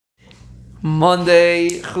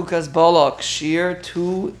Monday, Chukas Balak, Shiur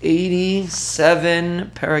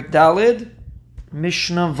 287, Perek Dalid,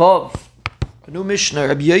 Mishnah Vav. A new Mishnah,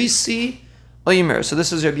 Rabbi Yosi Omer. So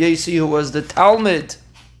this is Rabbi Yosi, who was the Talmud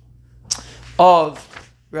of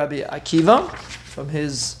Rabbi Akiva, from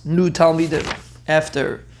his new Talmidim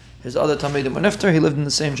after his other Talmidim were nifter. He lived in the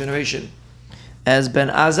same generation as Ben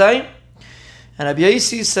Azai. And Rabbi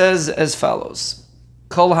Yosi says as follows: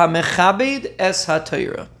 Kol ha-mechabed es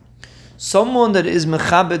ha-Torah. Someone that is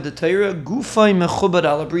mechabed the Torah, gufay mechubed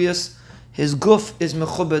al brias, his guf is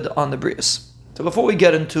mechubed on the brias. So before we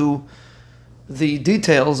get into the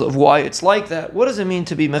details of why it's like that, what does it mean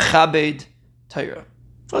to be mechabed Torah?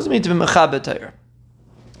 What does it mean to be mechabed Torah?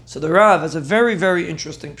 So the Rav has a very, very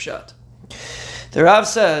interesting pshat. The Rav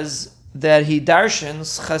says that he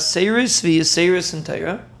darshans chaseris v'yaseris in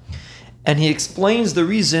Torah, and he explains the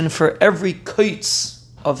reason for every kaitz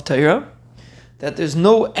of Torah, that there's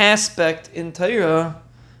no aspect in Torah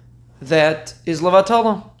that is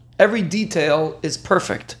levatala. Every detail is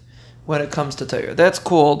perfect when it comes to Torah. That's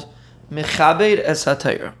called mechabed es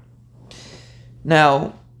ha-Torah.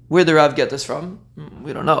 Now, where did Rav get this from?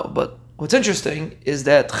 We don't know, but what's interesting is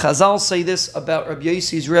that Chazal say this about Rabbi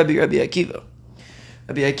Yosi's Rabbi Akiva.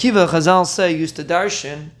 Rabbi Akiva, Chazal say, used to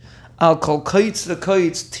darshan al kol kaitz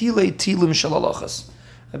v'kaitz tilei tilim shalalachas.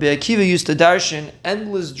 Rabbi Akiva used to darshan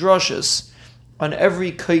endless drushes on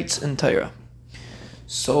every kaitz in Torah.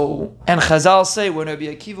 So, and Chazal say when Rabbi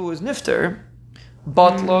Akiva was nifter,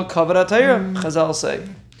 batla kavod Torah. Chazal say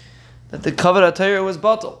that the kavod Torah was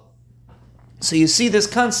batal. So you see this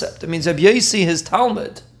concept. It means Rabbi Yosi, his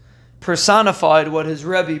Talmud, personified what his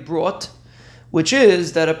Rebbe brought, which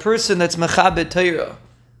is that a person that's mechabed Torah,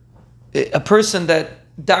 a person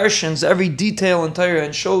that darshans every detail in Torah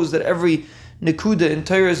and shows that every nekuda in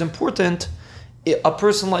Torah is important, a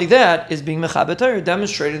person like that is being mechabed Torah,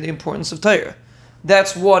 demonstrating the importance of Torah.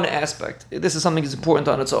 That's one aspect. This is something that's important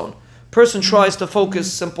on its own. Person tries to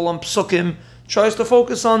focus simple on psukim, tries to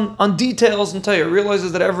focus on details in Torah,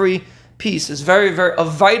 realizes that every piece is very, very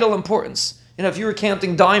of vital importance. You know, if you were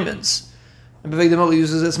counting diamonds, and Bavek Demel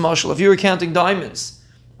uses this mashal, if you were counting diamonds,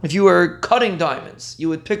 if you were cutting diamonds, you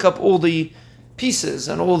would pick up all the pieces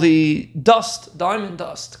and all the dust, diamond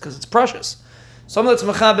dust, because it's precious. Someone that's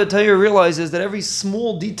mechabed Torah realizes that every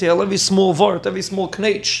small detail, every small vart, every small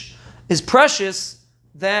knetch is precious.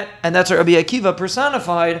 And that's what Rabbi Akiva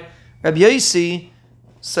personified. Rabbi Yosi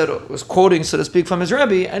said, was quoting, so to speak, from his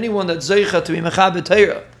Rebbe, anyone that's zeicha to be mechabed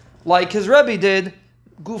Torah, like his Rebbe did,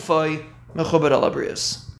 gufay mechubed al brias.